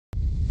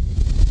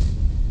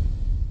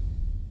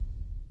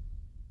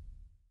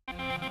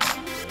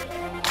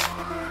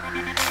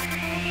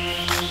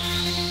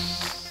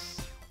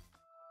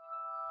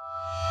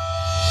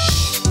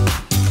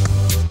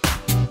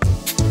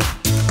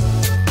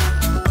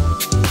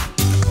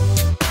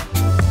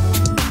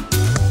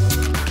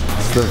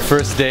It's the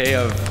first day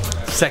of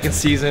second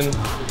season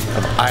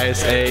of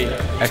ISA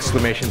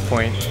exclamation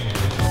point.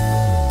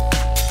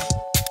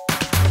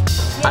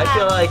 I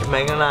feel like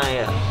Megan and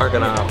I are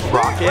gonna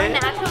rock it. We're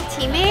natural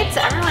teammates,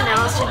 so everyone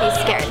else should be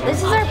scared.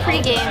 This is our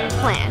pre-game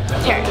plan.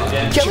 Here,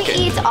 Joey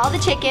eats all the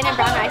chicken and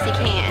brown rice he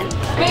can,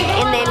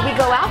 and then we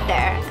go out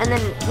there, and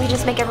then we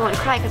just make everyone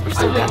cry because we're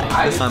so good.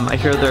 I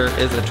hear there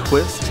is a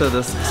twist to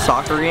this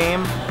soccer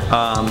game.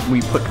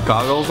 We put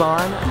goggles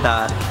on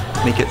that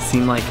make it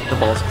seem like the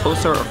ball's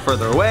closer or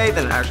further away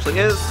than it actually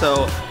is,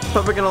 so it's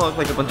probably gonna look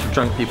like a bunch of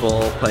drunk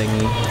people playing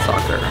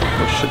soccer,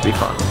 which should be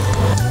fun.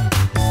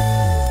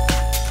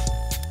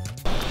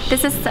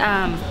 This is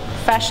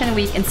Fashion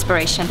Week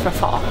inspiration for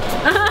fall.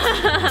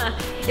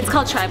 It's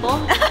called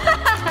tribal.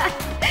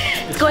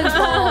 It's going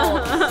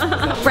bold.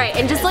 Right,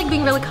 and just like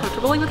being really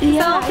comfortable with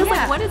yourself. Just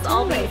like, what is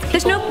all this?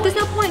 There's no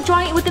point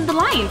drawing it within the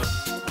lines.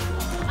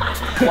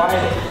 Why?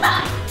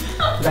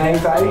 The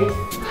anxiety?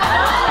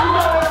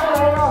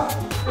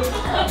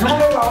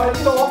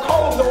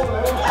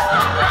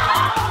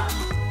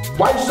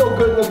 Why are you so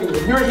good looking?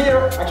 If you're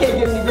here, I can't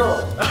get any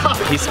girls.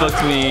 He spoke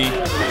to me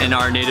in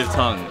our native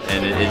tongue,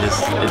 and it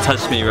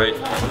touched me right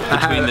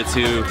between the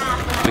two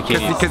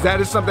bikinis. Because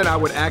that is something I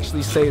would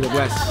actually say to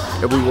Wes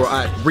if we were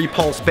at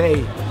Repulse Bay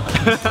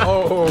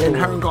in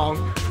Hong Kong.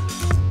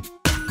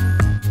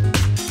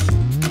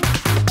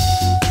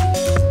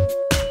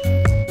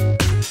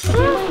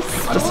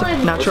 Just a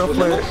natural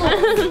flirt.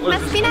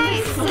 Must be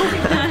nice.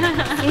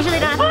 Usually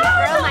don't have to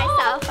throw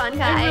myself on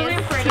guys.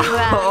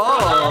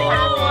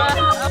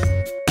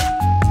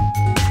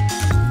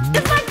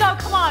 Just let go,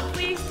 come on,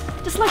 please.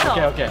 Just let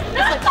go. Okay.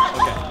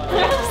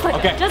 Just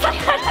let go. Just let go.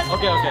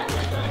 Okay.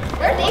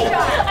 Where's Asia?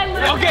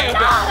 Okay.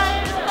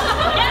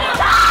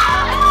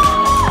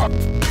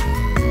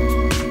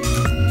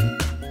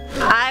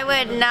 I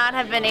would not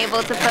have been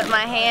able to put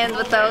my hands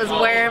with those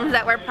worms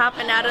that were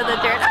popping out of the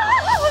dirt.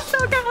 That was so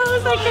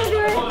gross, I couldn't do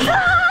it.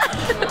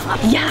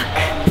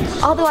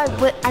 Yuck. Although I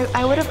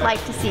would have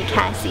liked to see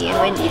Cassie and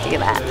Wendy do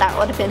that. That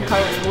would have been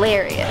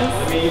hilarious.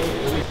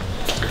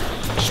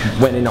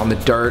 Went in on the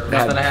dirt,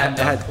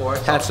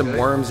 had some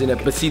worms in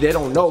it, but see, they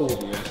don't know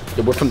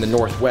that we're from the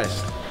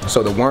Northwest,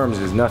 so the worms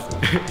is nothing.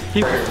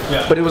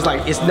 But it was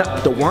like, it's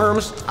not the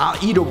worms, I'll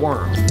eat a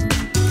worm.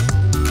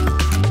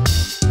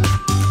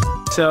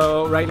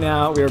 So right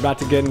now we're about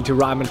to get into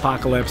Ramen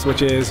Apocalypse,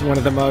 which is one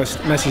of the most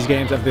messiest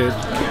games of the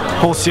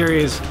whole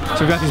series. So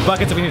we've got these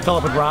buckets that we need to fill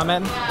up with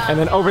ramen, and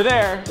then over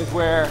there is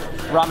where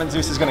Ramen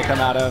Zeus is going to come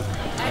out of.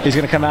 He's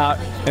going to come out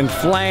in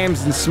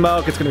flames and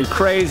smoke. It's going to be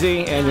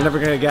crazy, and you're never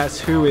going to guess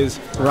who is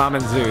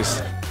Ramen Zeus.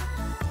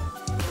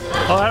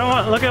 Oh, I don't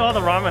want. Look at all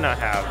the ramen I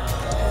have.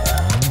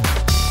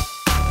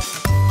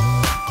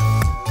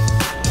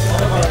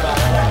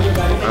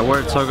 I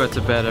wear toga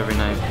to bed every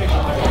night.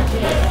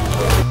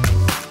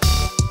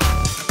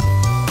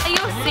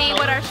 You'll see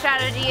what our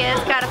strategy is.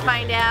 Gotta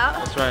find out.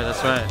 That's right.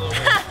 That's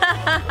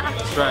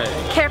right.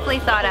 Carefully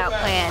thought out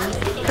plan.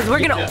 Because we're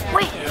gonna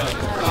win.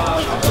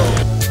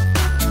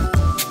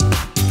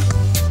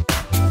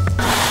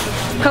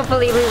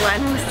 Hopefully we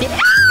won. We'll see.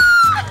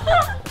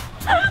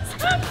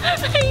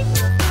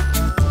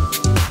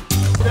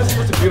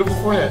 That's a beautiful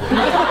forehead.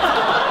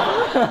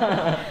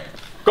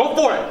 Go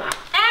for it.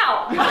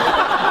 Ow!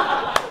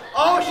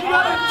 Oh, she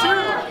got it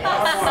too!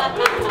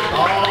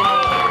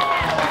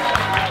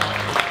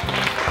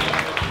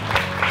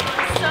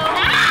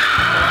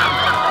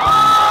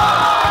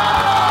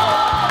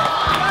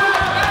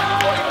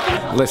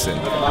 Listen,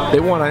 they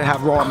want to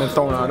have ramen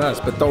thrown on us,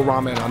 but throw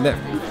ramen on them.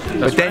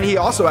 But then he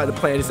also had a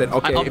plan. He said,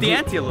 okay, if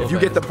you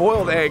get the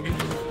boiled egg,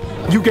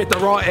 you get the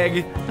raw egg.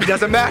 It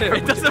doesn't matter.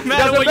 It doesn't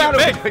matter what you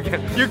pick.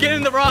 You're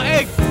getting the raw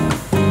egg.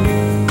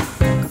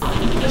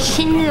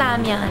 Shin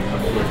Ramyeon,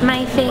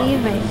 my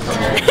favorite.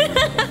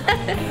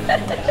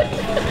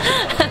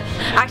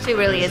 Actually,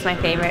 really is my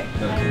favorite.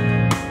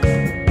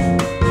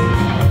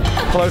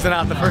 Closing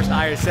out the first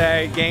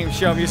ISA game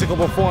show musical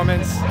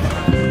performance.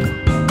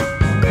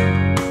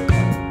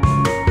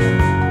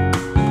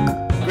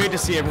 Great to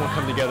see everyone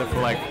come together for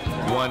like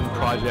one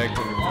project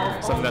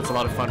and something that's a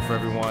lot of fun for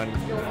everyone,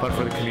 fun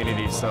for the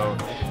community. So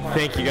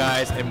thank you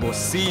guys, and we'll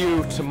see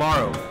you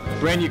tomorrow.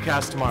 Brand new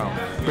cast tomorrow,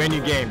 brand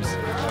new games.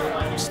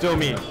 Still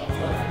me.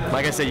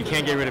 Like I said, you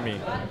can't get rid of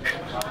me.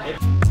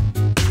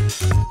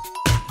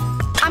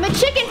 I'm a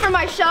chicken for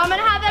my show. I'm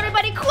gonna have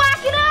everybody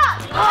quack it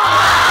up.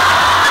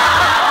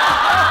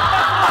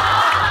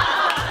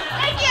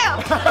 Thank you.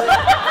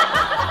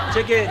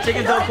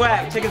 Chickens don't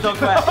quack. Chickens don't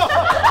quack.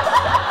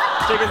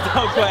 Chickens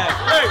don't quack.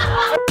 Hey.